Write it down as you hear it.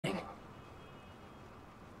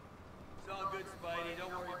good, Spidey.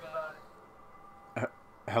 Don't worry about it.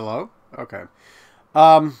 Hello? Okay.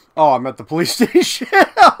 Oh, I'm at the police station.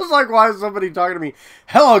 I was like, why is somebody talking to me?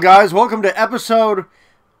 Hello, guys. Welcome to episode,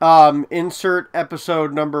 insert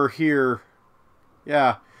episode number here.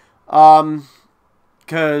 Yeah. Because,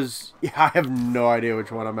 yeah, I have no idea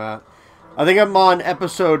which one I'm at. I think I'm on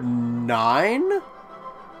episode 9.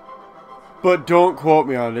 But don't quote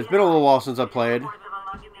me on it. It's been a little while since I played.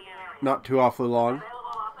 Not too awfully long.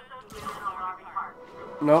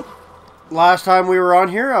 Nope. Last time we were on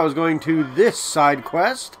here, I was going to this side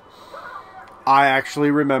quest. I actually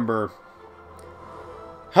remember.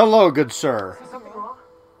 Hello, good sir.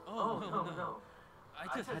 Oh, no.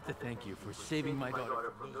 I just had to thank you for saving my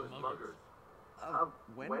daughter from those muggers.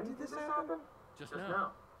 When did this happen? Just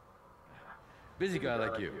now. Busy guy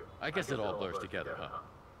like you. I guess it all blurs together, huh?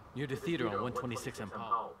 Near the theater on 126 and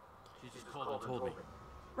Powell. She just called and told me.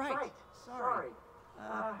 Right. Sorry.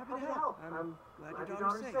 Happy to help. I'm glad your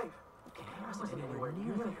daughter's safe. Okay, I wasn't anywhere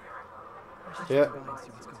near there. I should Yeah. check around and see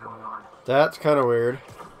what's going on. That's kind of weird.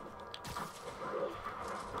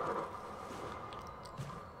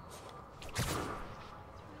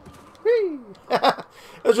 Whee!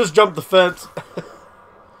 Let's just jump the fence.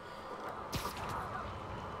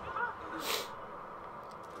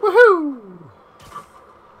 Woohoo!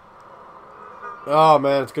 Oh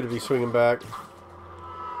man, it's good to be swinging back.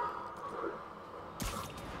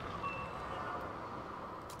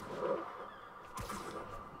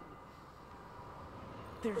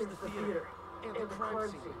 There's the theater and the crime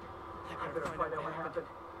scene. I better find out what happened.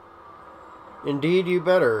 Indeed, you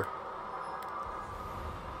better.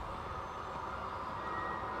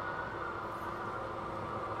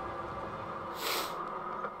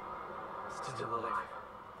 Still alive.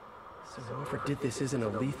 So whoever did this isn't a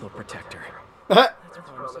lethal protector.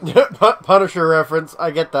 Punisher reference.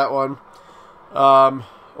 I get that one.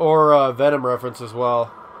 Or Venom reference as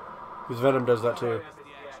well. Because Venom does that too.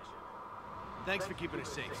 Thanks for keeping us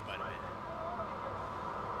safe, Spider-Man.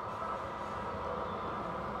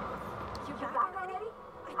 You got that already?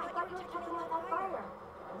 I thought you were checking out that fire.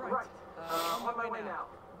 Right. On my way now.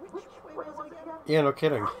 Which way was it again? Yeah, no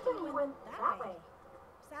kidding. I thought you went that way.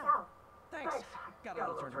 South. Thanks. Got it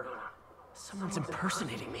all turned around. Someone's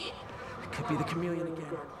impersonating me. It could be the chameleon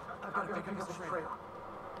again. I've got to pick up this trail.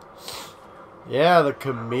 Yeah, the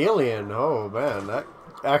chameleon. Oh man, that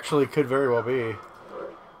actually could very well be.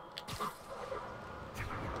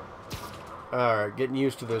 Alright, getting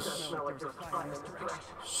used to this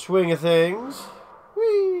swing of things.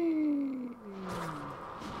 Whee!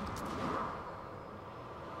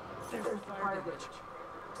 There's the fire ditch.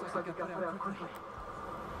 Looks like I've got to put out quickly.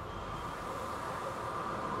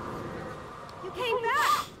 You came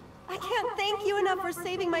back! I can't thank you enough for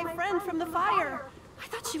saving my friend from the fire. I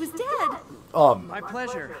thought she was dead. My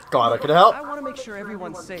pleasure. Glad I could help. I want to make sure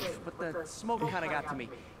everyone's safe, but the smoke kind of got to me.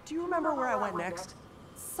 Do you remember where I went next?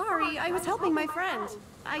 Sorry, I was helping my friend.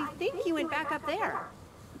 I think you went back up there.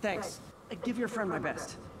 Thanks. Give your friend my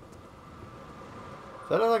best. Is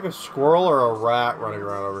that like a squirrel or a rat running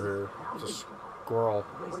around over here? It's a squirrel.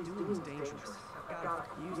 What he's doing is dangerous. I've got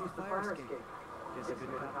to use the fire escape. Is a good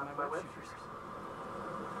cop of my web shooters.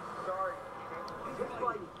 Sorry.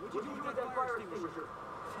 Would you use that fire extinguisher?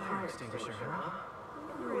 Fire extinguisher, huh?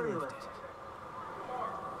 Really lifted.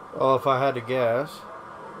 Well, if I had to guess.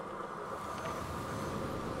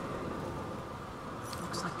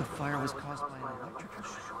 Looks like the fire was caused by an electrical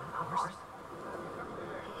short.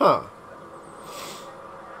 Huh.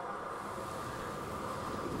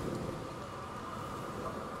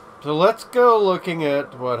 So let's go looking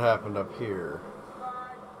at what happened up here.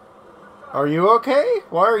 Are you okay?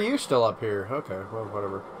 Why are you still up here? Okay, well,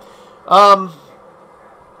 whatever.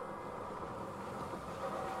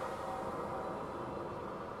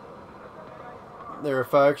 There a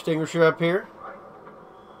fire extinguisher up here?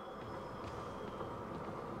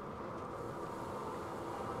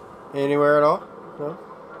 Anywhere at all? No?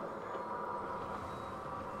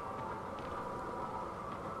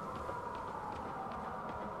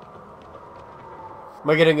 Am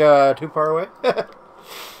I getting too far away?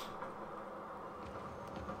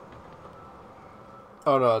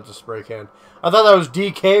 Oh no, it's a spray can. I thought that was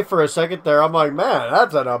DK for a second there. I'm like, man,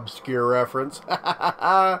 that's an obscure reference.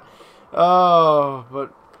 Oh,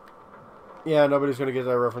 but yeah, nobody's gonna get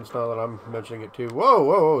that reference now that I'm mentioning it too. Whoa,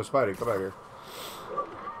 whoa, whoa, Spidey, come back here.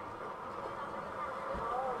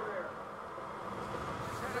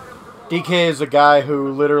 DK is a guy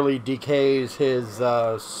who literally decays his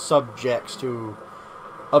subjects to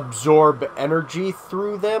absorb energy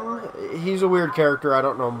through them. He's a weird character. I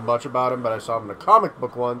don't know much about him, but I saw him in a comic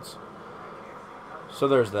book once. So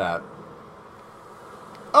there's that.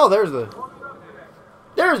 Oh, there's the...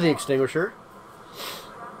 There's the extinguisher.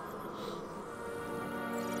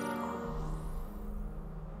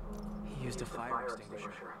 He used a fire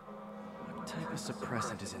extinguisher. What type of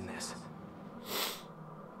suppressant is in this?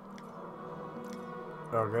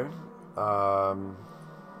 Okay.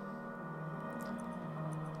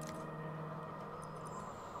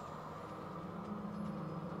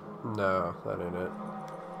 No, that ain't it.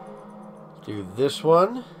 Let's do this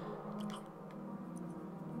one.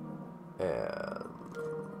 And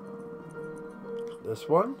this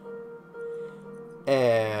one.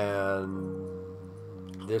 And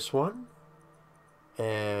this one.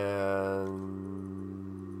 And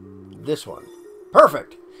this one.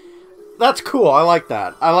 Perfect! That's cool. I like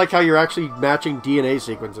that. I like how you're actually matching DNA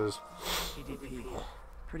sequences. ADP.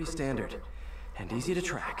 Pretty standard. And easy to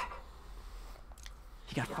track.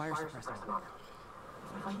 He got fire suppressant on him.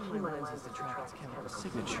 If I keep my lenses to track its chemical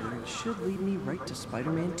signature, it should lead me right to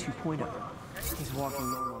Spider-Man 2.0. He's walking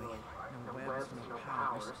normally. No webs, no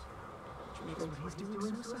powers. Which makes what he's doing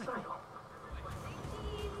suicidal.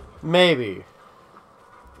 Maybe.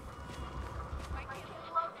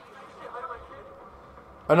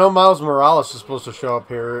 I know Miles Morales is supposed to show up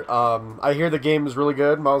here. I hear the game is really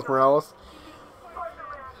good, Miles Morales.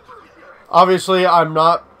 Obviously,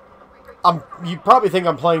 you probably think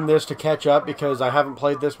I'm playing this to catch up because I haven't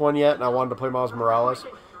played this one yet and I wanted to play Miles Morales.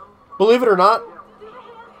 Believe it or not.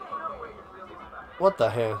 What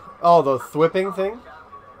the hell? Oh, the thwipping thing?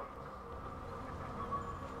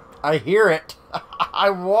 I hear it.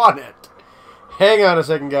 I want it. Hang on a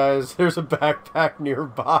second, guys. There's a backpack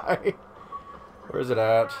nearby. Where is it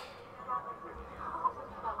at?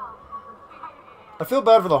 I feel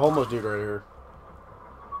bad for the homeless dude right here.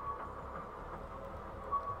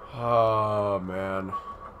 Oh, man.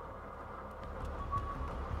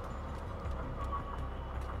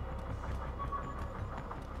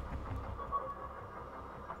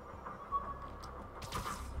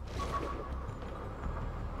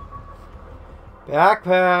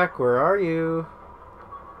 Backpack, where are you?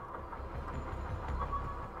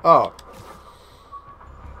 Oh.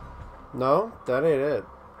 No, that ain't it.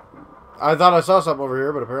 I thought I saw something over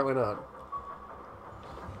here, but apparently not.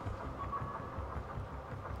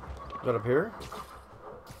 Is that up here?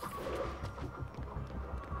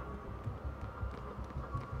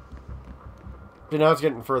 See, now it's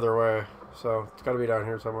getting further away, so it's got to be down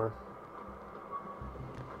here somewhere.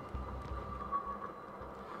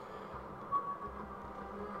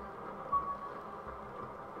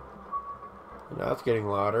 Now it's getting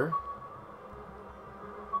louder.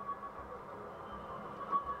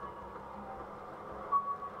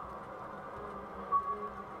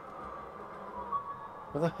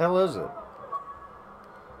 Where the hell is it?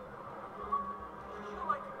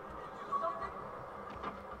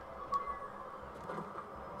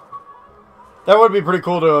 That would be pretty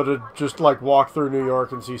cool to just like walk through New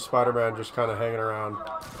York and see Spider-Man just kind of hanging around.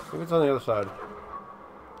 Maybe it's on the other side.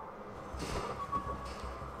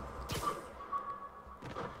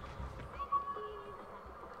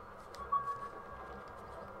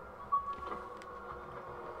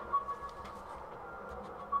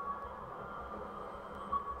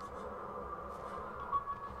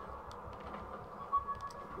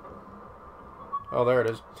 Oh, there it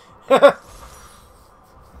is. The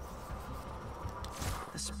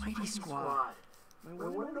Spidey Squad. My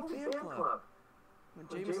one and only fan club. When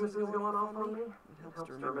Jameson's going off on me, it helps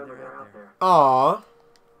to remember they're out there. Aww.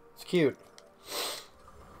 It's cute.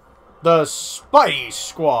 The Spidey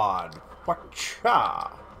Squad. Whatcha?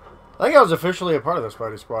 I think I was officially a part of the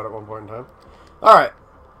Spidey Squad at one point in time. Alright.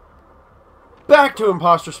 Back to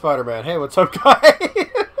Imposter Spider-Man. Hey, what's up, guy?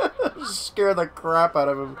 Scare the crap out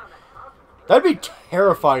of him. That'd be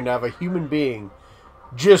terrifying to have a human being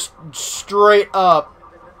just straight up,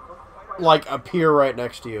 like, appear right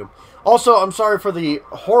next to you. Also, I'm sorry for the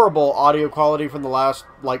horrible audio quality from the last,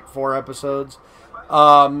 like, 4 episodes.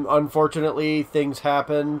 Unfortunately, things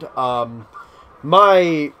happened.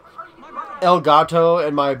 My Elgato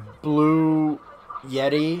and my Blue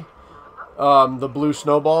Yeti, the Blue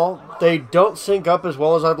Snowball, they don't sync up as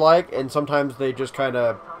well as I'd like, and sometimes they just kind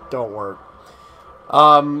of don't work.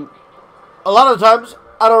 A lot of the times,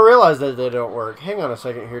 I don't realize that they don't work. Hang on a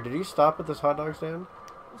second here. Did he stop at this hot dog stand?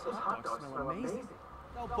 Those hot dogs smell amazing.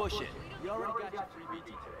 No bullshit. You already got your 3 BT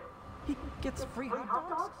today. He gets free hot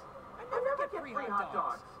dogs? I never get free hot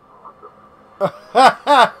dogs.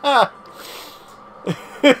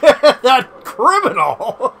 That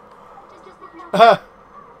criminal!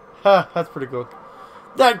 That's pretty cool.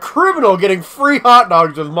 That criminal getting free hot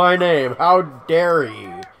dogs with my name. How dare he?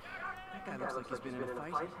 That guy looks like he's been in a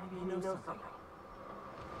fight. Maybe he knows something.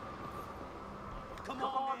 Come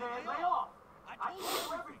on, man. Lay off. I I told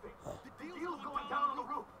you everything. The deal's going down on the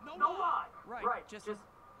roof. No lie. Right, just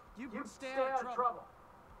you stay out of trouble.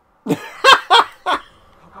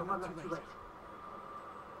 I'm not too late.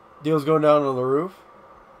 Deal's going down on the roof?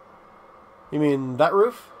 You mean that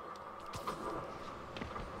roof?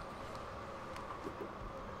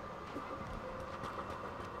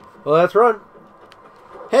 Well, let's run.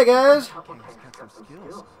 Hey, guys. Okay, he's got some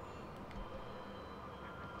skills.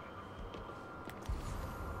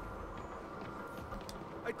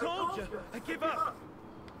 I told you. I give up.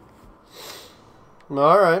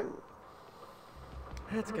 All right.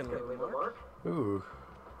 That's gonna leave a mark. Ooh.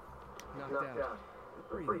 Knocked out.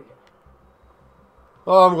 Breathing.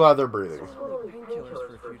 Oh, I'm glad they're breathing. Only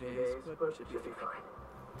painkillers for a few days, but should be fine.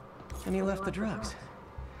 And he left the drugs.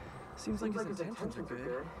 Seems like his intentions are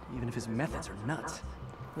good, even if his methods are nuts.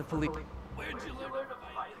 The police. Where'd you learn to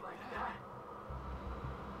fight like that?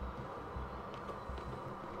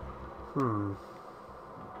 Hmm.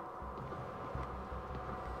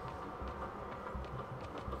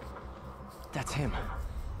 That's him.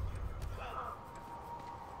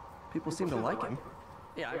 People seem to like him.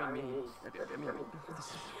 Yeah, I mean,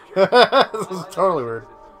 This is totally weird.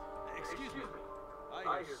 Excuse me.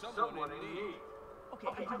 I hear someone in need.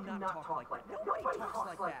 okay, I do not talk like that. Nobody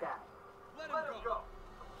talks like that. Let him go.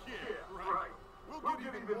 Yeah, right. We'll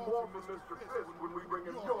get even more from Mr. Fisk when we bring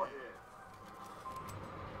him your head.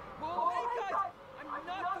 Whoa, hey guys! I'm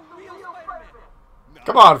not the real Spider-Man.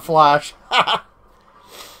 Come on, Flash. Time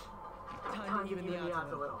to even the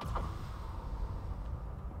odds a little.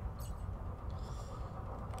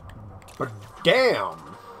 But damn.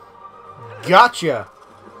 Gotcha.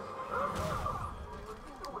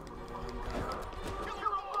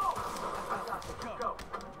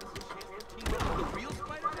 The real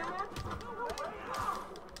Spider-Man?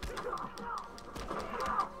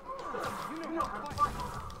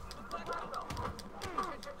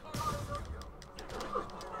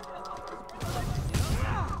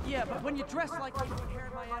 Yeah, but when you dress like me, you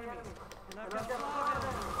inherit my enemies. And I've got a lot of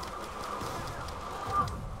enemies.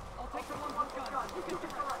 I'll take the one with gun. You can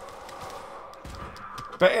try.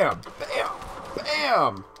 Bam. Bam.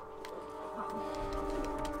 Bam.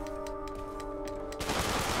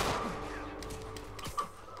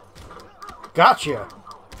 Gotcha.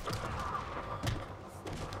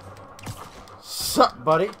 Sup,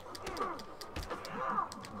 buddy?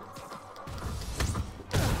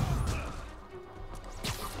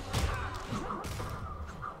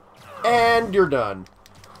 And you're done.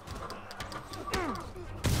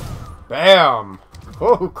 Bam.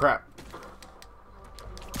 Oh, crap.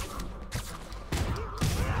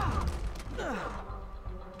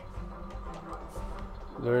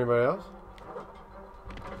 Is there anybody else?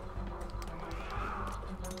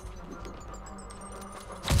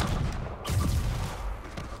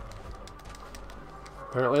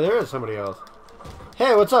 Apparently there is somebody else.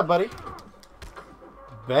 Hey, what's up, buddy?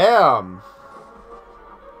 Bam.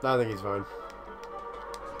 I think he's fine.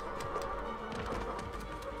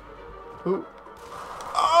 Who?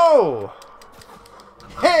 Oh!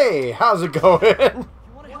 Hey, how's it going? You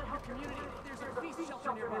want to help your community? There's a feast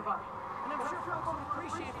shelter nearby. And I'm sure folks would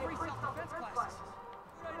appreciate free self-defense classes.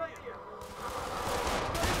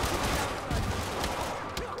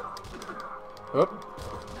 Oop.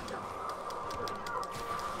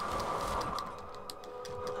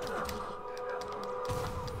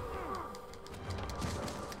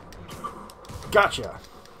 Gotcha.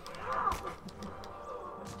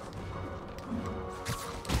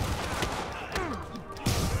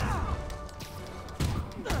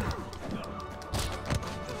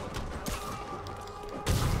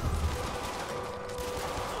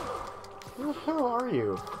 Where the hell are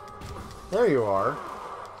you? There you are.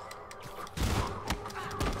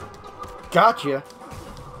 Gotcha.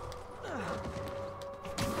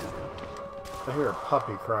 I hear a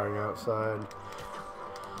puppy crying outside.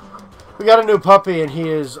 We got a new puppy, and he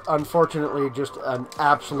is unfortunately just an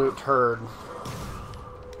absolute turd.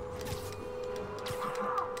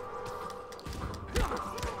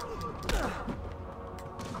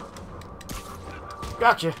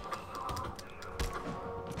 Gotcha.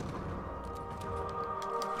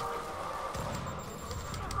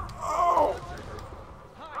 Oh.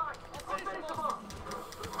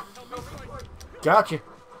 Gotcha.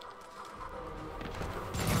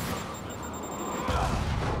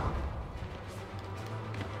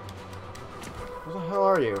 Where the hell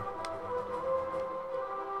are you?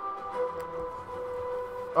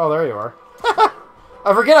 Oh, there you are.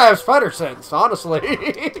 I forget I have spider sense, honestly.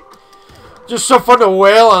 Just so fun to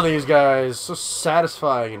wail on these guys. So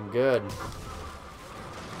satisfying and good.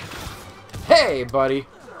 Hey, buddy.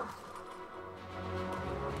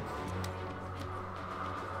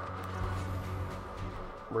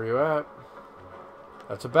 Where you at?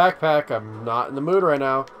 That's a backpack. I'm not in the mood right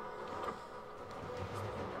now.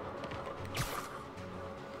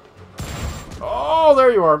 Oh,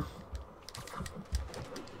 there you are.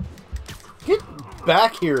 Get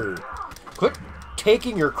back here. Quit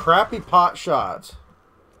taking your crappy pot shots.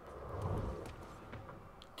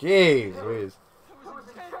 Jeez Louise.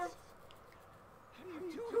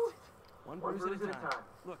 One bruise at a time.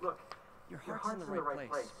 Look, your heart's in the right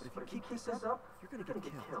place, but if you keep this up, you're gonna get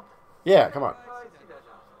killed. Yeah, come on.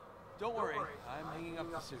 Don't worry, I'm hanging up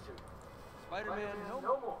the suit. Spider-Man,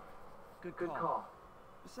 no more. Good call.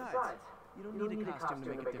 Besides, you don't need a costume to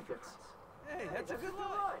make a difference. Hey, that's a good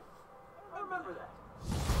line. Remember that.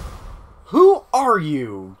 Who are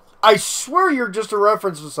you? I swear you're just a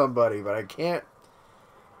reference to somebody, but I can't.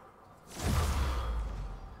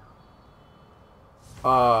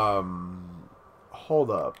 Hold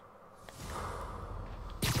up.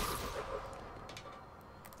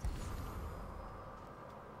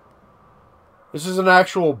 This is an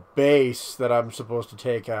actual base that I'm supposed to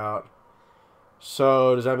take out.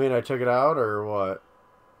 So, does that mean I took it out, or what?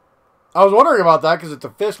 I was wondering about that, because it's a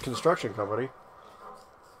Fisk construction company.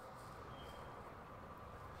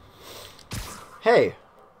 Hey.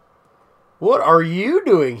 What are you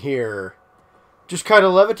doing here? Just kind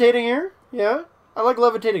of levitating here? Yeah? I like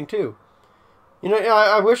levitating, too. You know,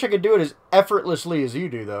 I wish I could do it as effortlessly as you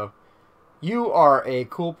do, though. You are a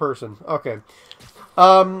cool person. Okay.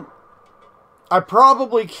 I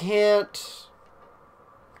probably can't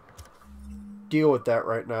deal with that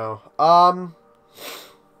right now.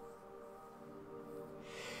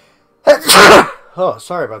 Oh,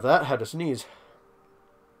 sorry about that. Had to sneeze.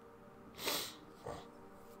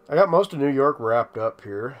 I got most of New York wrapped up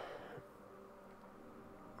here.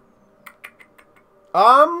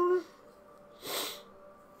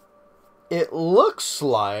 It looks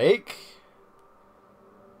like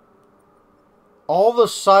all the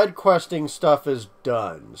side questing stuff is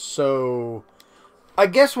done. So I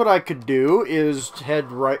guess what I could do is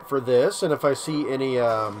head right for this, and if I see any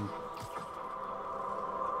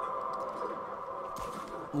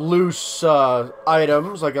loose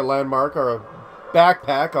items like a landmark or a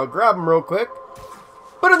backpack, I'll grab them real quick.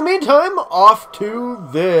 But in the meantime, off to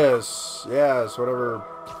this. Yes, whatever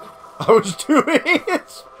I was doing.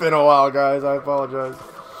 It's been a while, guys. I apologize.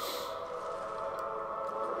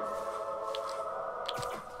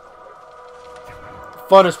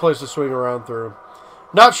 Funnest place to swing around through.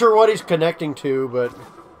 Not sure what he's connecting to, but...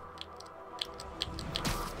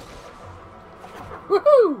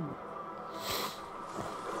 Woohoo!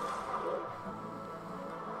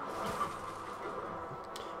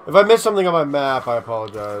 If I missed something on my map, I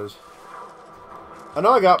apologize. I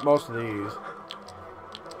know I got most of these.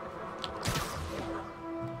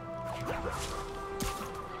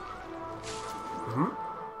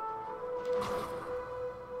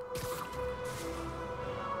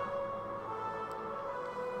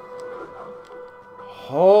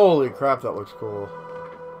 Holy crap, that looks cool.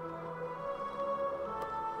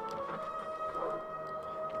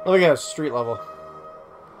 Let me guess, street level.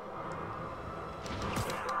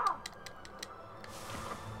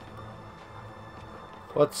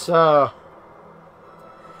 Let's, I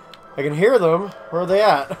can hear them. Where are they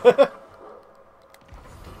at?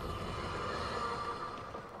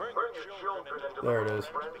 There it is.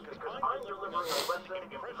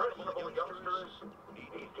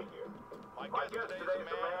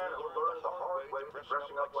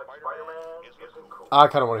 I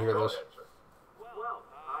kind of want to hear this. Well,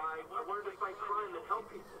 I wanted to fight crime and help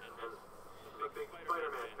people, and I'm a big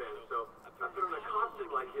Spider-Man fan, so I put on a costume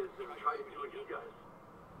like his and tried to be with you guys.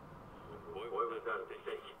 Boy, was that a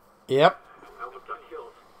mistake. Yep. I almost got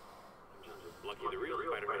killed. Lucky the real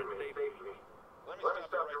Spider-Man saved me. Let me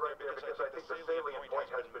stop you right there because I think the salient point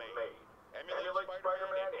has been made. Emulate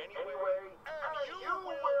Spider-Man in any way, and you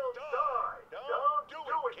will die. Don't do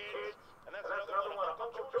it, kids. And that's another one of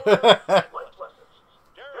Uncle Joe's life lessons.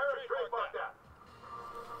 Trademark that.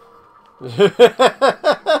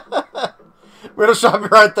 We're gonna stop you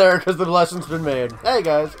right there because the lesson's been made. Hey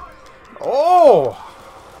guys. Oh!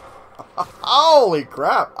 Holy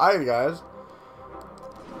crap. Hi guys.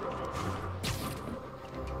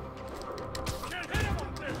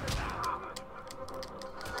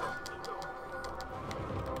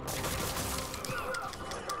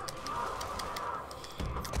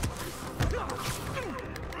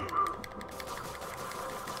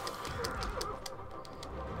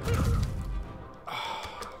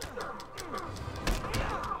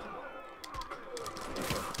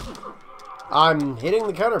 I'm hitting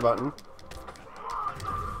the counter button.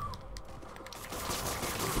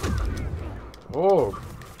 Oh.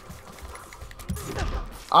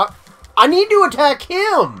 I need to attack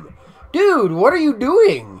him! Dude, what are you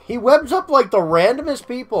doing? He webs up like the randomest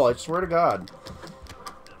people, I swear to God.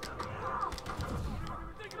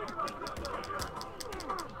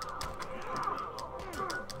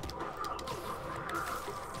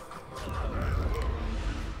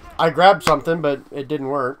 I grabbed something, but it didn't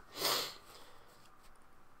work.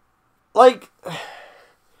 Like,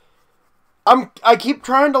 I keep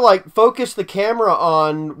trying to, like, focus the camera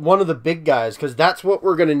on one of the big guys, because that's what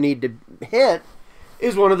we're going to need to hit,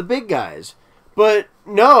 is one of the big guys. But,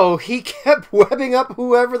 no, he kept webbing up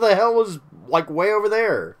whoever the hell was, like, way over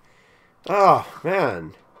there. Oh,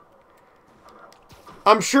 man.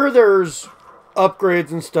 I'm sure there's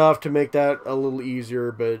upgrades and stuff to make that a little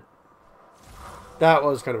easier, but that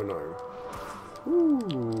was kind of annoying.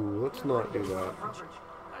 Ooh, let's not do that.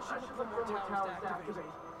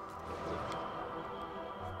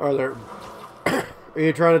 Are there... Are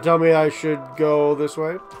you trying to tell me I should go this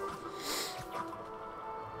way?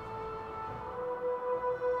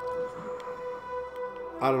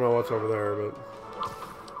 I don't know what's over there, but...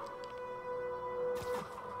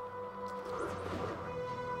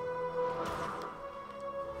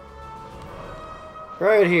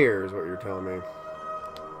 Right here is what you're telling me.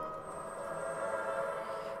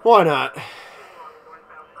 Why not?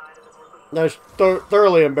 I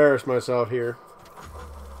thoroughly embarrassed myself here.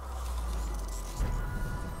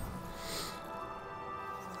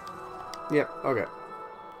 Yep, okay.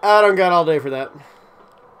 I don't got all day for that.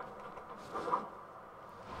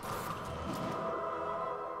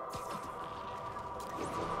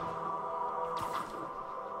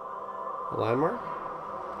 Landmark?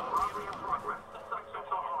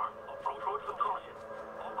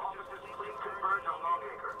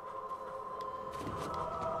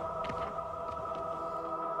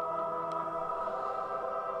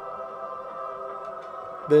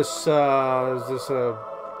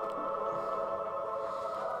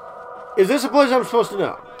 Is this a place I'm supposed to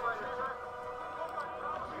know?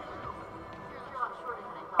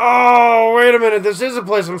 Oh, wait a minute. This is a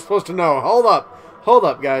place I'm supposed to know. Hold up. Hold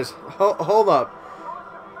up, guys. Hold up.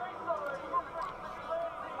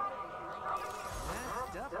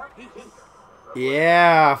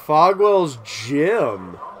 Yeah, Fogwell's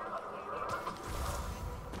gym.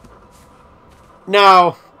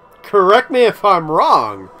 Now, correct me if I'm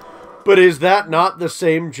wrong, but is that not the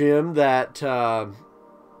same gym that, I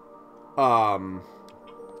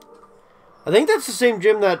think that's the same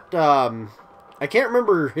gym that, I can't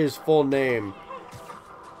remember his full name.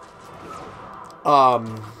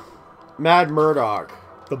 Mad Murdock,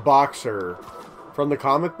 the boxer from the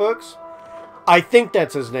comic books. I think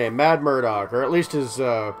that's his name, Mad Murdock, or at least his,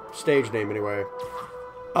 stage name anyway.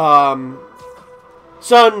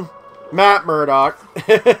 Son, Matt Murdock,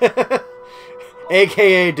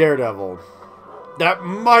 aka Daredevil. That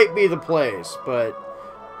might be the place, but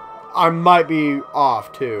I might be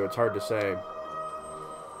off too. It's hard to say.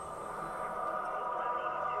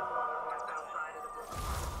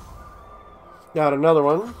 Got another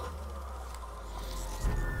one.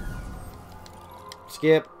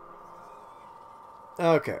 Skip.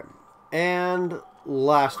 Okay. And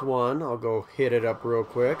last one. I'll go hit it up real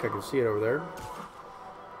quick. I can see it over there.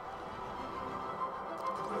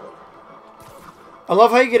 I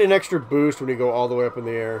love how you get an extra boost when you go all the way up in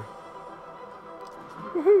the air.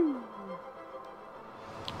 Woohoo!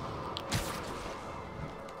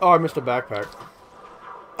 Oh, I missed a backpack.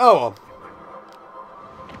 Oh well.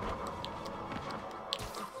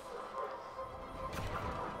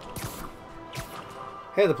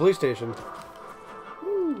 Hey, the police station.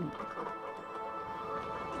 Woo.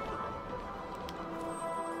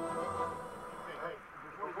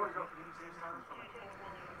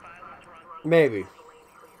 Maybe.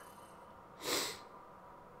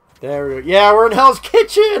 There we go. Yeah, we're in Hell's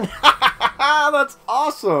Kitchen! That's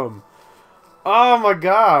awesome! Oh my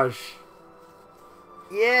gosh.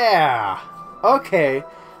 Yeah. Okay.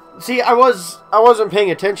 See, I wasn't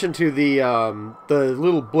paying attention to the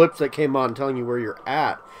little blips that came on telling you where you're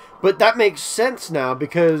at. But that makes sense now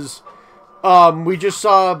because we just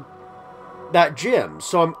saw that gym.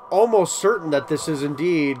 So I'm almost certain that this is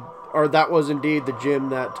indeed, or that was indeed the gym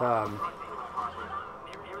that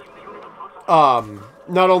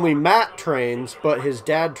not only Matt trains, but his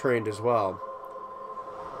dad trained as well.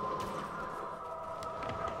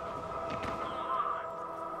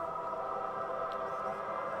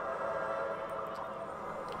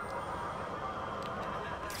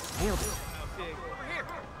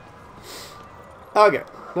 Okay,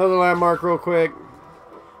 another landmark real quick.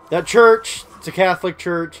 That church, it's a Catholic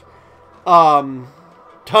church.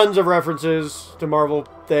 Tons of references to Marvel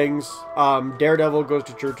things. Daredevil goes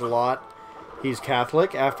to church a lot. He's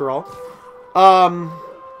Catholic, after all.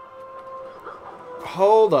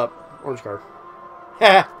 Hold up. Orange car.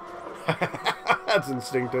 That's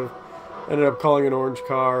instinctive. Ended up calling an orange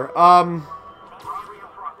car.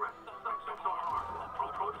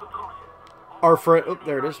 Our friend... Oh,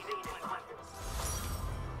 there it is.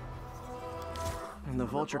 And the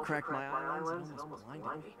vulture cracked my eye lens and almost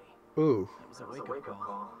blinded me. Ooh. That was a wake-up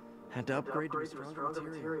call. Had to upgrade to a stronger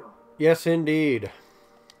material. Yes, indeed.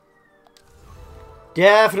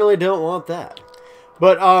 Definitely don't want that.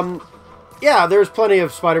 But, yeah, there's plenty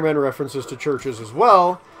of Spider-Man references to churches as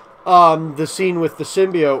well. The scene with the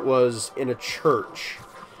symbiote was in a church.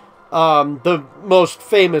 The most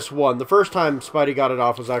famous one. The first time Spidey got it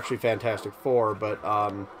off was actually Fantastic Four, but,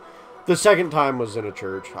 the second time was in a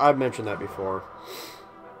church. I've mentioned that before.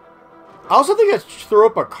 I also think I threw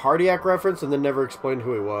up a Cardiac reference and then never explained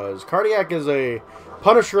who he was. Cardiac is a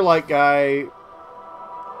Punisher-like guy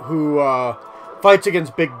who fights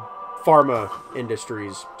against big pharma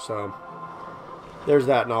industries. So, there's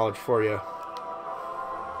that knowledge for you.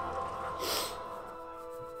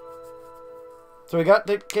 So we got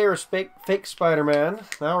to take care of fake Spider-Man.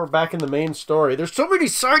 Now we're back in the main story. There's so many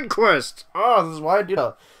side quests! Oh, this is why I did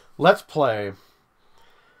a Let's Play.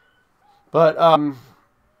 But,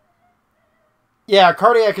 yeah,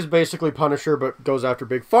 Cardiac is basically Punisher, but goes after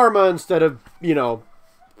Big Pharma instead of, you know,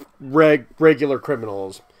 regular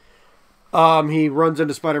criminals. He runs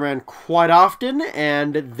into Spider-Man quite often,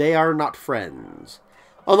 and they are not friends.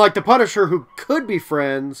 Unlike the Punisher, who could be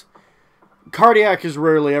friends, Cardiac is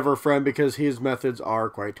rarely ever a friend because his methods are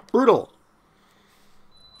quite brutal.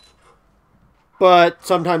 But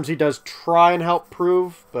sometimes he does try and help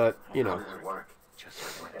prove, but, you know.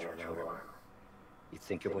 You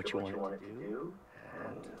think of what you want to do,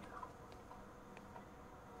 and...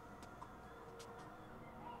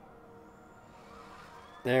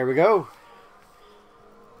 There we go.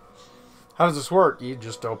 How does this work? You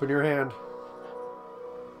just open your hand.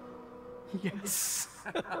 Yes.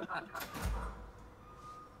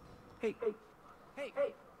 Hey,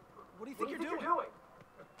 what do you think you're doing?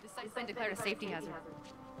 This site's been declared a safety hazard.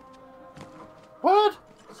 What?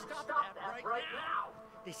 Stop that right now!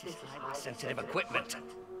 This is highly sensitive equipment.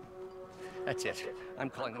 That's it. I'm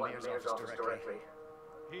calling the mayor's office directly.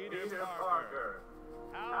 Peter Parker.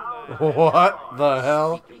 What the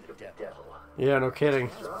hell? The devil. Yeah, no kidding.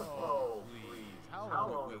 Oh, please. How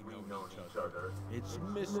long have we known each other? It's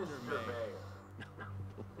Mr. Mayor.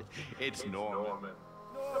 It's Norman.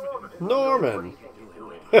 Norman.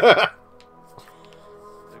 The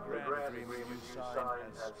grant agreement you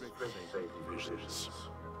signed has strict safety provisions.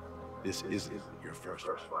 This isn't your first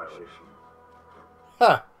violation.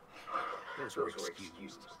 Huh. Those were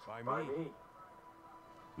excused. By me.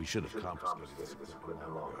 We should have confiscated this equipment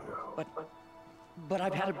long ago. But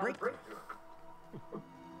I've had a breakthrough.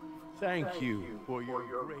 Thank you for your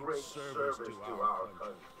great service to our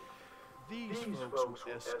country. These folks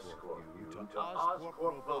will escort you to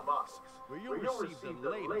Osborn Robotics, where you'll receive the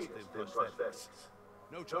latest in prosthetics.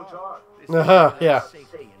 No charge. Yeah.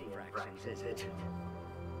 Safety infractions, is it?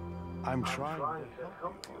 I'm trying to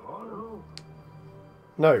help you.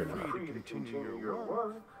 No, you're not. Free to continue your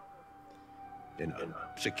work in a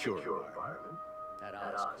secure environment. At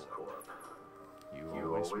Oscorp.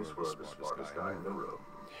 You always were the smartest guy in the room.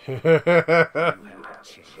 You haven't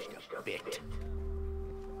changed a bit.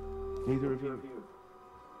 Neither of you.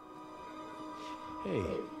 Hey,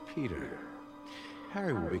 Peter.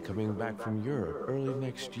 Harry will be coming back from Europe early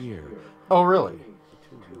next year. Oh, really?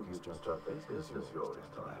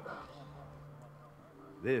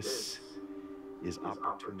 This is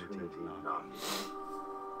opportunity knocking.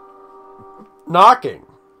 Knocking?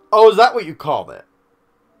 Oh, is that what you call that?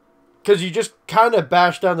 Because you just kind of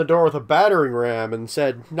bashed down the door with a battering ram and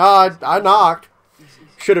said, "Nah, I knocked."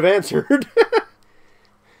 Should have answered.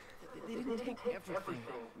 They didn't take everything.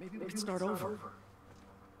 Maybe we could start over.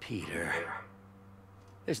 Peter.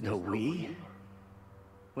 There's no we.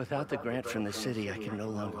 Without the grant from the city, I can no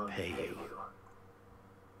longer pay you.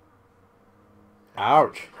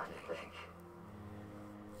 Ouch.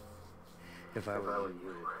 If I were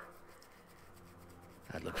you,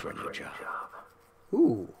 I'd look for a new job.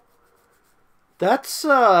 Ooh. That's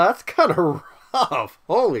kind of rough.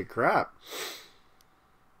 Holy crap.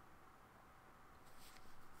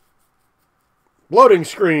 Loading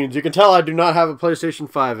screens. You can tell I do not have a PlayStation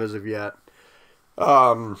 5 as of yet.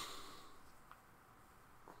 By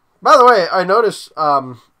the way, I noticed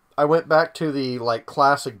I went back to the like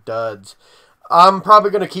classic duds. I'm probably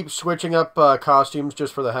going to keep switching up costumes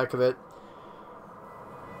just for the heck of it.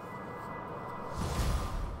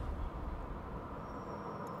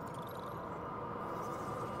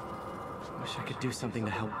 Wish I could do something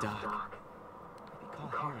to help Doc. Maybe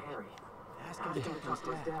call Harry. Ask him to talk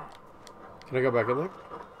to his dad. Can I go back in there?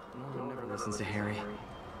 No one never listens to Harry.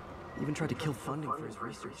 Even tried to kill funding for his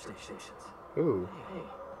research stations. Ooh. Hey,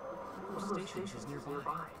 those stations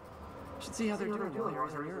nearby. Should see how they're doing while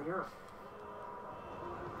Harry's in Europe.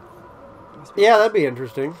 Yeah, that'd be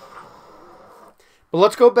interesting. But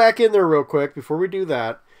let's go back in there real quick. Before we do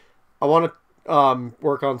that, I want to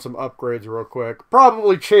work on some upgrades real quick.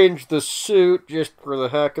 Probably change the suit just for the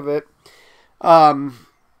heck of it.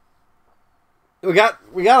 We got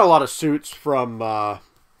a lot of suits from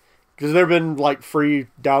because there've been like free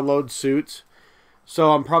download suits,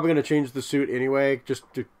 so I'm probably gonna change the suit anyway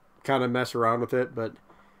just to kind of mess around with it. But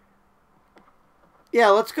yeah,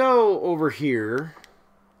 let's go over here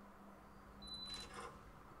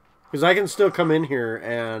because I can still come in here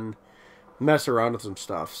and mess around with some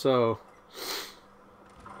stuff. So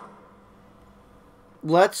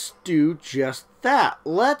let's do just that.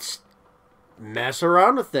 Let's mess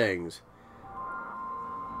around with things.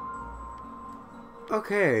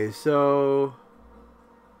 Okay, so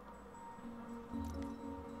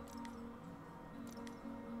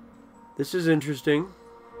this is interesting.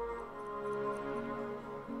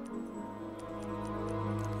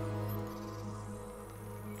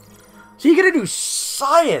 So you're gonna do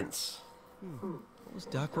science? What was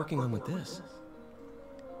Doc working on with this?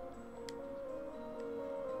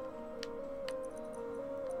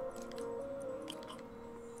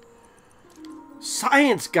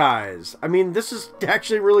 Science, guys. I mean, this is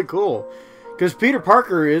actually really cool. Because Peter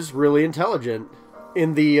Parker is really intelligent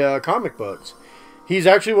in the comic books. He's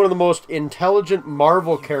actually one of the most intelligent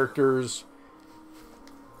Marvel characters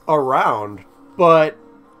around. But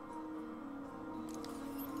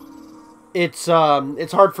it's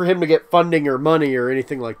hard for him to get funding or money or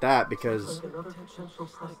anything like that because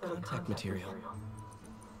Contact material.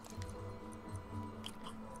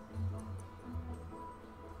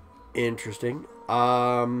 interesting.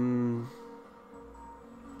 No.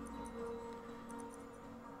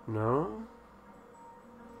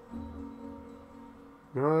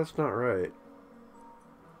 No, that's not right.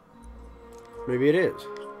 Maybe it is.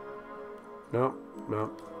 No,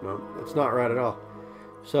 no, no. It's not right at all.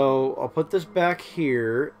 So, I'll put this back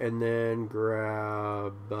here and then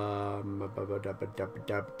grab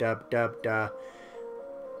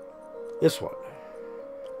this one.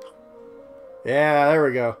 Yeah, there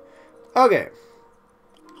we go. Okay.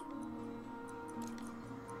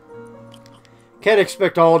 Can't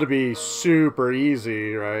expect all to be super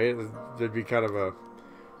easy, right? That'd be kind of a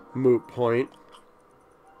moot point.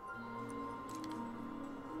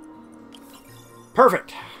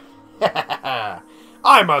 Perfect.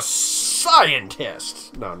 I'm a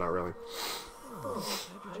scientist. No, not really.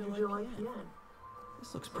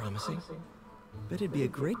 This looks promising. Bet it'd be a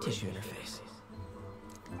great tissue interface.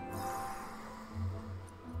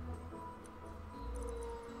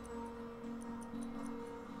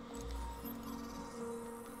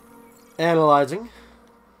 Analyzing.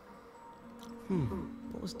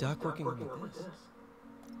 What was Doc working on with this?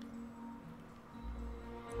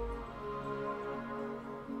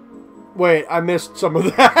 Wait, I missed some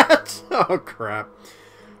of that. Oh, crap.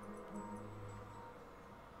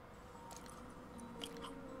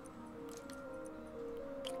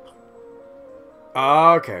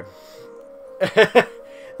 Okay.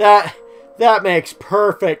 That makes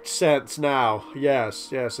perfect sense now. Yes,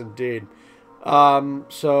 yes, indeed.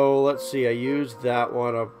 So let's see. I used that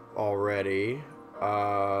one up already.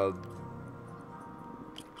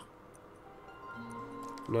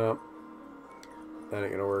 No, that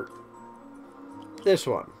ain't gonna work. This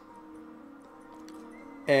one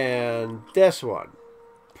and this one.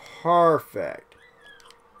 Perfect.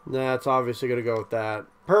 That's obviously gonna go with that.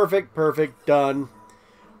 Perfect, perfect, done.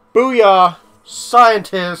 Booyah!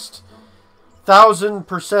 Scientist!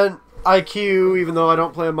 1000% IQ, even though I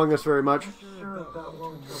don't play Among Us very much.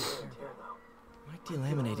 Might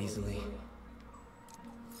delaminate easily.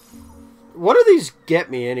 What do these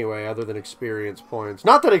get me anyway, other than experience points?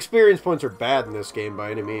 Not that experience points are bad in this game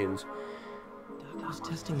by any means. Doc was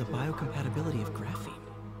testing the biocompatibility of graphene.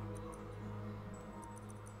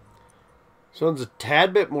 This one's a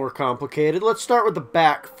tad bit more complicated. Let's start with the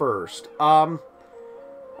back first.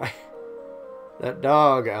 That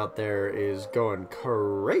dog out there is going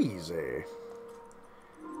crazy.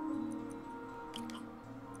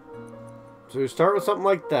 So we start with something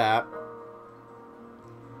like that.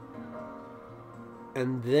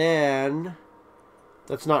 And then...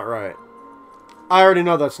 That's not right. I already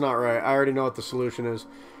know that's not right. I already know what the solution is.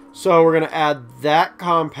 So we're going to add that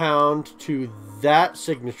compound to that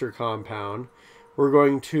signature compound. We're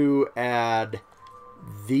going to add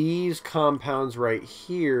these compounds right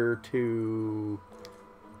here to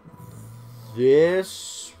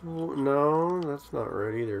this. No, that's not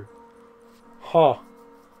right either. Huh.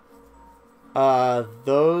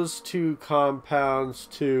 Those two compounds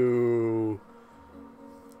to...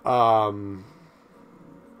 Oh,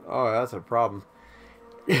 that's a problem.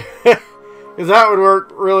 Because that would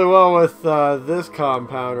work really well with this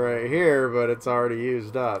compound right here, but it's already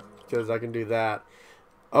used up. Because I can do that.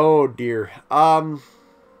 Oh, dear. Well,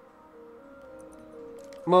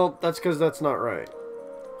 that's because that's not right.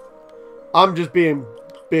 I'm just being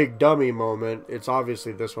big dummy moment. It's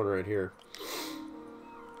obviously this one right here.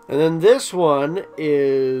 And then this one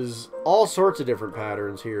is all sorts of different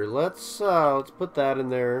patterns here. Let's put that in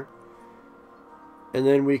there. And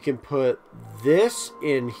then we can put this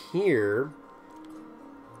in here.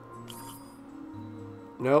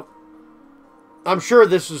 Nope. I'm sure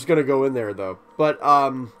this is going to go in there, though. But,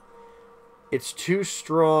 it's too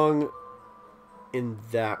strong in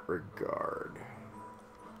that regard.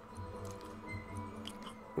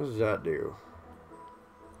 What does that do?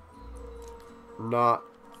 Not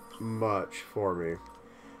much for me.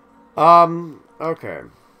 Okay.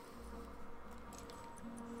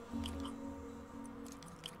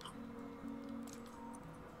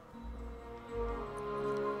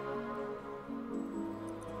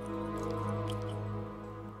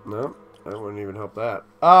 No, that wouldn't even help that.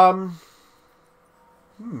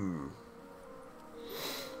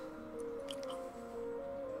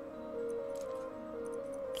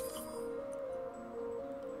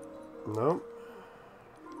 Nope.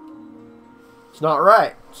 It's not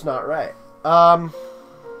right. It's not right. Oh,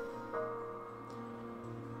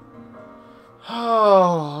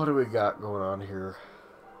 what do we got going on here?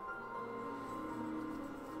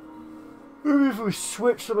 Maybe if we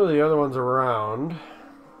switch some of the other ones around,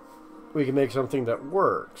 we can make something that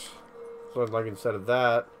works. So, like, instead of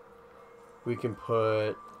that, we can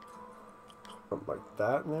put something like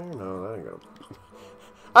that in there. No, that ain't gonna...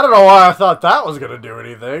 I don't know why I thought that was gonna do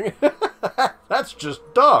anything. That's just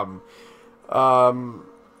dumb. Oh,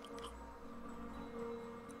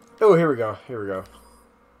 here we go. Here we go.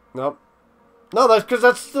 Nope. No, that's because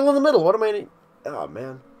that's still in the middle. What am I... Oh,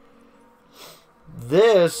 man.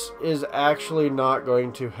 This is actually not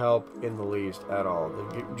going to help in the least at all.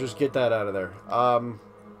 Just get that out of there.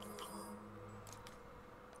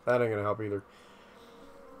 That ain't going to help either.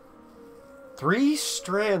 3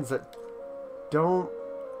 strands that don't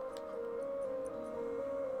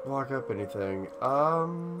block up anything.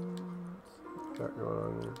 What's got going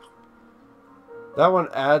on here? That one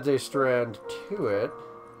adds a strand to it.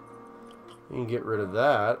 You can get rid of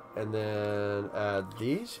that and then add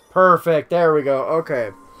these. Perfect. There we go.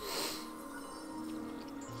 Okay.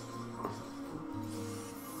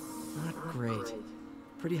 Not great.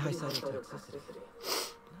 Pretty high cytotoxicity.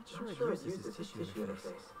 Not sure I'd use this as tissue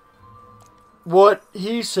interface. What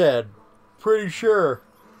he said. Pretty sure.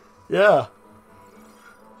 Yeah.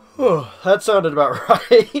 Oh, that sounded about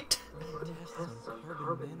right.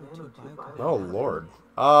 Oh, Lord.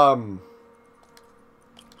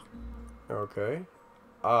 Okay.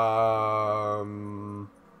 No,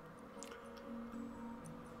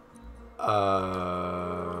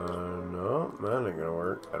 that ain't gonna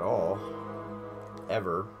work at all.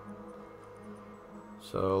 Ever.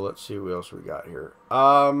 So, let's see what else we got here.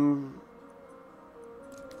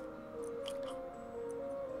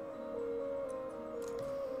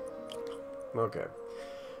 Okay.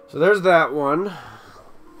 So, there's that one.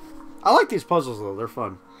 I like these puzzles, though. They're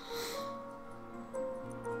fun.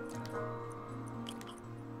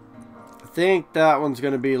 I think that one's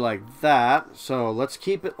going to be like that. So let's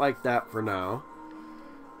keep it like that for now.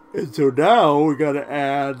 And so now we got to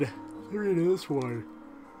add this one.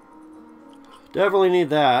 Definitely need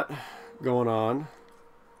that going on.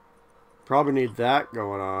 Probably need that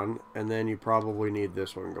going on. And then you probably need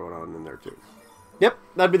this one going on in there too. Yep,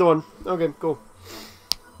 that'd be the one. Okay, cool.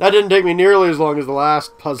 That didn't take me nearly as long as the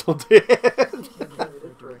last puzzle did.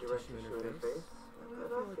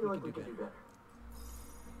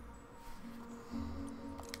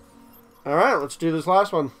 Alright, let's do this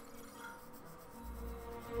last one.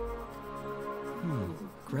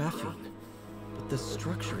 Graphene. But the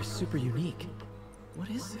structure is super unique. What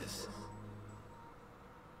is this?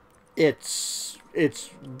 It's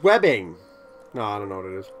webbing. No, I don't know what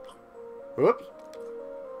it is. Whoops.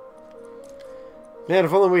 Man,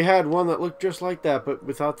 if only we had one that looked just like that, but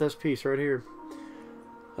without this piece right here.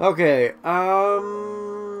 Okay,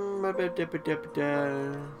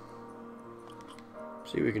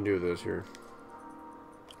 see what we can do with this here.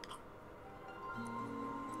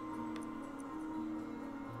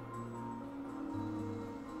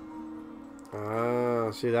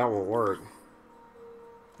 See, that won't work.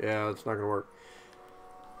 Yeah, it's not gonna work.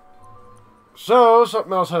 So,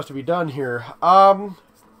 something else has to be done here.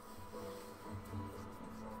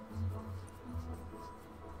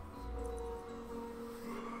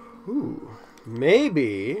 Ooh,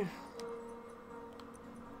 maybe...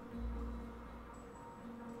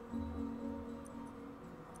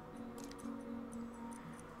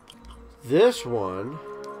 this one,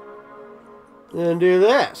 and do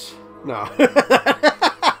this. No.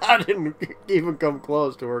 I didn't even come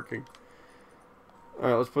close to working.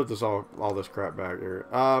 Alright, let's put this all this crap back here.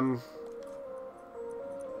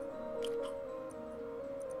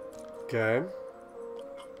 Okay.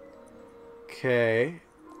 Okay.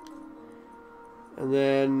 And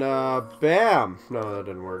then, bam! No, that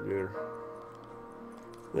didn't work either.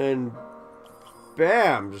 Then,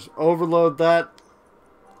 bam! Just overload that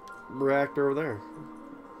reactor over there.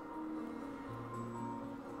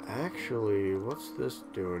 Actually, what's this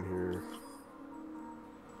doing here?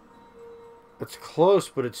 It's close,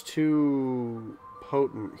 but it's too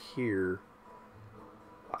potent here.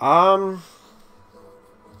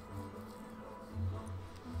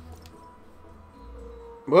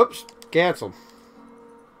 Whoops, cancel.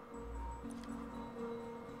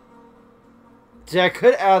 See, I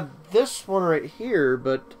could add this one right here,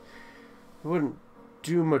 but it wouldn't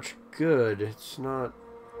do much good. It's not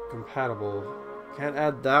compatible. Can't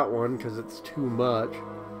add that one because it's too much.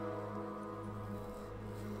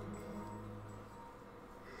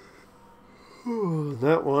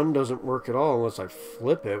 That one doesn't work at all unless I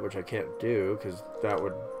flip it, which I can't do because that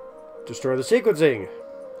would destroy the sequencing.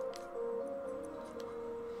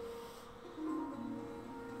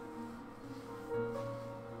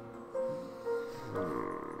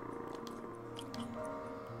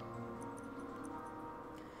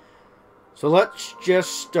 So let's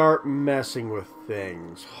just start messing with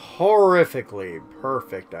things. Horrifically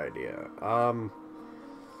perfect idea.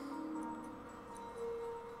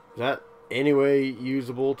 Is that any way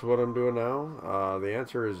usable to what I'm doing now? The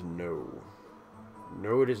answer is no.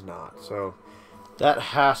 No, it is not. So that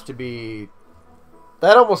has to be...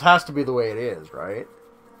 that almost has to be the way it is, right?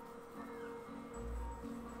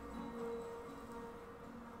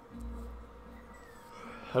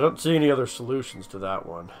 I don't see any other solutions to that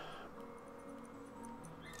one.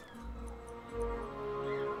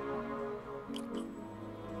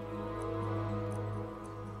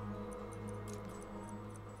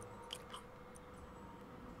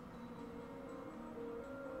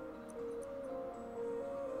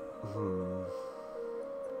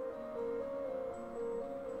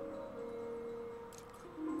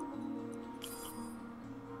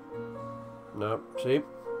 Nope, see?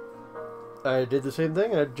 I did the same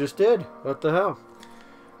thing I just did. What the hell?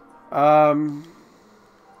 Wow,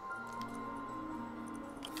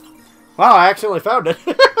 I accidentally found it.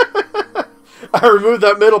 I removed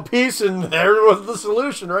that middle piece and there was the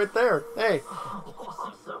solution right there. Hey. Oh,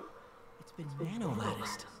 awesome. It's been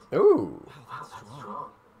nano-latticed. Ooh. Wow, that's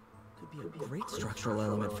strong. Could be a great structural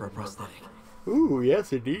element for a prosthetic. Ooh,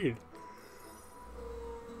 yes indeed.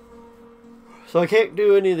 So I can't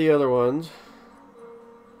do any of the other ones.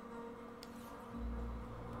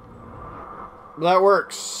 That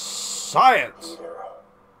works. Science.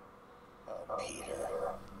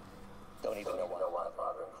 Peter. Don't even know why I'm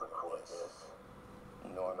bothering for this.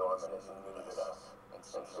 Norman is new to us, and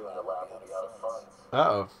soon the lab will be out of funds.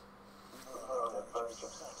 Uh-oh. We're on the verge of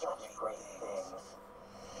such great things.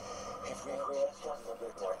 If we had just a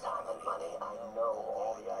bit more time and money, I know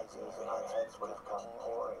all the ideas in our heads would have come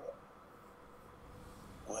pouring.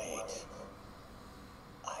 Wait.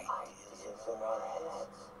 Ideas in our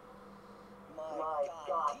heads. My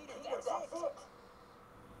God, Peter, that's it.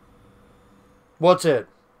 What's it?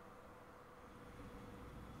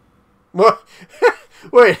 What?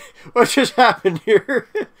 Wait, what just happened here?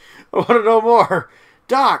 I want to know more.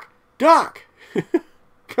 Doc! Doc!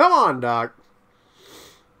 Come on, Doc.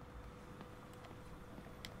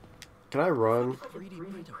 Can I run? 3D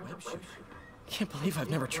print a web shooter. Can't believe I've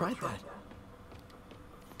never tried that.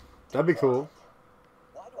 That'd be cool.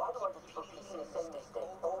 Why do I keep repeating the same mistake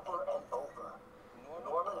over and over?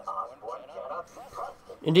 Norman Osborn cannot be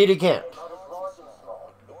trusted. Indeed he can't. Not as large and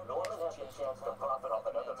small. Norman has the chance to profit off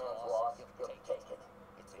another man's loss. He'll take it.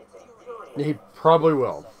 It's infuriating. He probably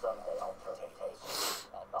will. Someday I'll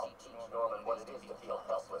teach Norman what it is to feel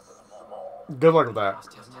helpless and small. Good luck with that.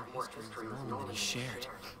 Must have more history with Norman than he shared.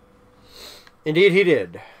 Indeed he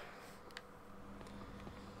did.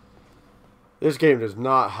 This game does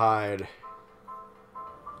not hide.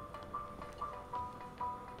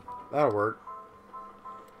 That'll work.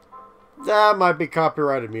 That might be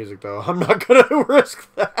copyrighted music, though. I'm not gonna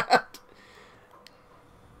risk that.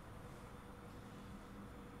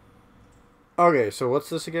 Okay, so what's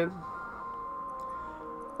this again?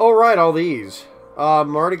 Oh, right, all these.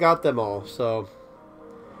 Already got them all, so...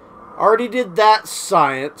 Already did that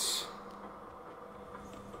science.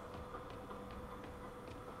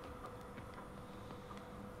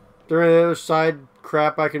 Is there any other side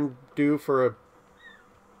crap I can do for a...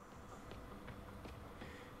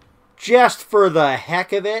 Just for the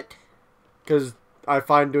heck of it? Because I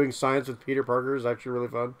find doing science with Peter Parker is actually really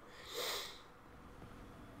fun.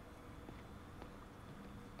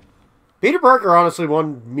 Peter Parker honestly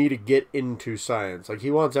wanted me to get into science. Like,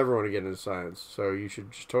 he wants everyone to get into science. So you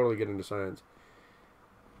should just totally get into science.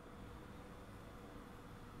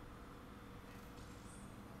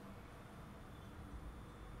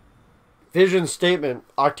 Vision statement.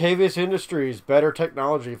 Octavius Industries. Better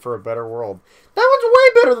technology for a better world. That one's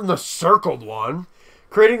way better than the circled one.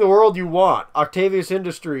 Creating the world you want. Octavius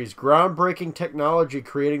Industries. Groundbreaking technology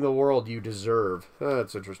creating the world you deserve.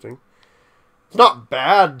 That's interesting. It's not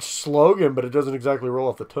bad slogan, but it doesn't exactly roll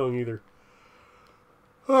off the tongue either.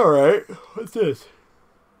 Alright. What's this?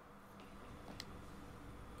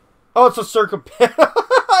 Oh, it's a circumpan.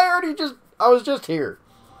 I was just here.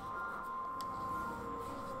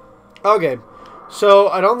 Okay. So,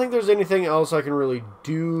 I don't think there's anything else I can really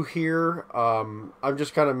do here. I'm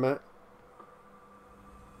just kind of...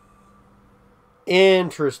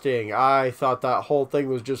 Interesting. I thought that whole thing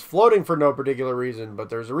was just floating for no particular reason, but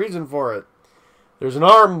there's a reason for it. There's an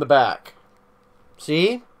arm in the back.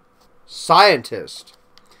 See? Scientist.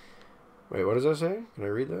 Wait, what does that say? Can I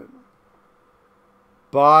read that?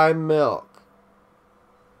 Buy milk.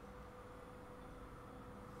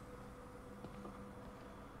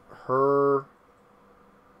 Her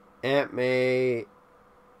Aunt May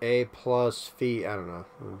A plus fee. I don't know.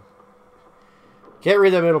 Can't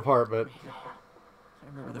read that middle part, but... I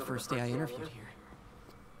remember the first day I interviewed here.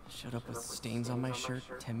 Showed up with stains on my shirt,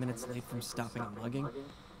 10 minutes late from stopping and lugging.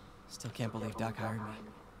 Still can't believe Doc hired me.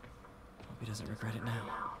 Hope he doesn't regret it now.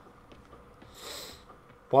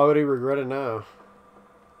 Why would he regret it now?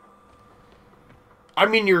 I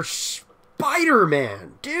mean, you're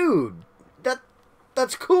Spider-Man, dude.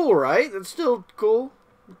 That's cool, right? That's still cool.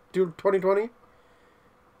 Dude, 2020.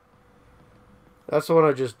 That's the one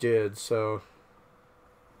I just did, so...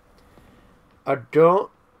 I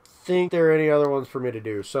don't think there are any other ones for me to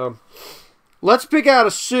do. So, let's pick out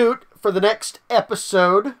a suit for the next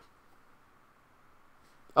episode.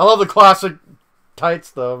 I love the classic tights,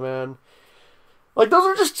 though, man. Like, those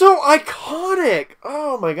are just so iconic.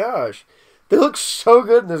 Oh, my gosh. They look so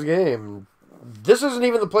good in this game. This isn't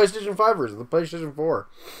even the PlayStation 5 version, the PlayStation 4.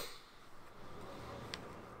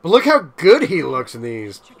 But look how good he looks in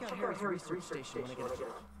these. Check out Harry's research station when I get a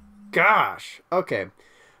chance. Gosh. Okay.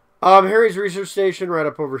 Harry's research station right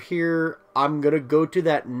up over here. I'm going to go to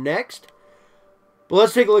that next. But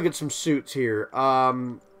let's take a look at some suits here.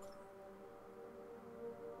 Oh,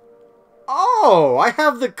 I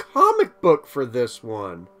have the comic book for this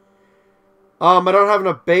one. I don't have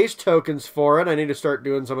enough base tokens for it. I need to start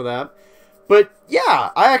doing some of that. But,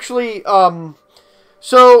 yeah, I actually...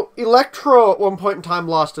 So, Electro at one point in time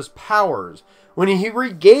lost his powers. When he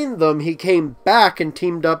regained them, he came back and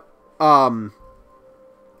teamed up...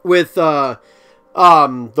 with the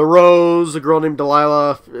Rose, a girl named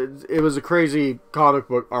Delilah. It was a crazy comic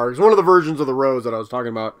book arc. It's one of the versions of the Rose that I was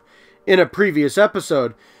talking about in a previous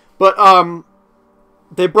episode. But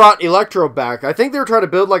they brought Electro back. I think they were trying to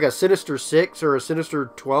build like a Sinister 6 or a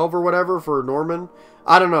Sinister 12 or whatever for Norman.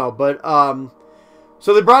 I don't know, but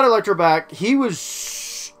so they brought Electro back. He was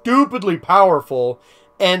stupidly powerful,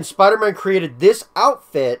 and Spider-Man created this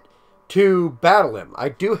outfit to battle him. I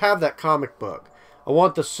do have that comic book. I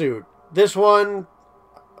want the suit. This one,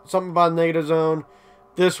 something about Negative Zone.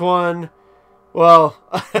 This one, well,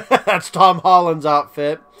 that's Tom Holland's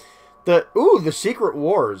outfit. The Secret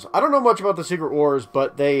Wars. I don't know much about the Secret Wars,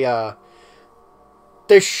 but they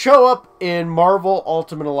show up in Marvel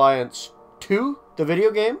Ultimate Alliance 2, the video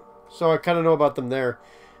game. So I kind of know about them there.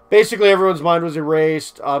 Basically, everyone's mind was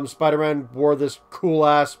erased. Spider-Man wore this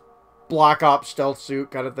cool-ass Black Ops stealth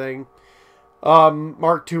suit kind of thing.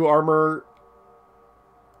 Mark II armor.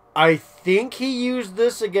 I think he used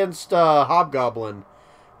this against Hobgoblin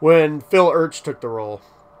when Phil Urch took the role.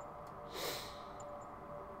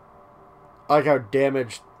 I like how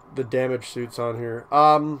the damage suit's on here.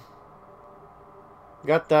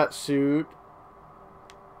 Got that suit.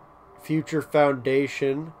 Future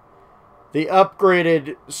Foundation. The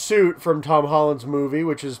upgraded suit from Tom Holland's movie,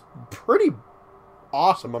 which is pretty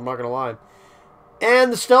awesome, I'm not going to lie.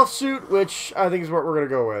 And the stealth suit, which I think is what we're going to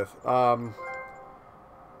go with.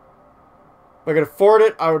 If I could afford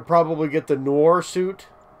it, I would probably get the noir suit.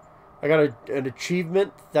 I got an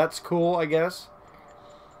achievement. That's cool, I guess.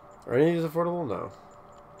 Are any of these affordable? No.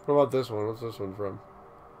 What about this one? What's this one from?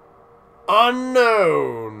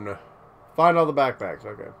 Unknown. Find all the backpacks.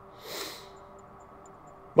 Okay.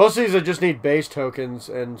 Most of these I just need base tokens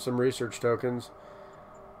and some research tokens.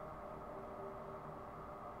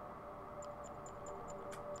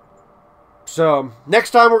 So,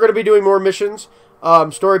 next time we're going to be doing more missions.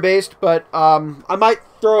 Story-based, but I might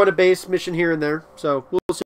throw in a base mission here and there. So, we'll see.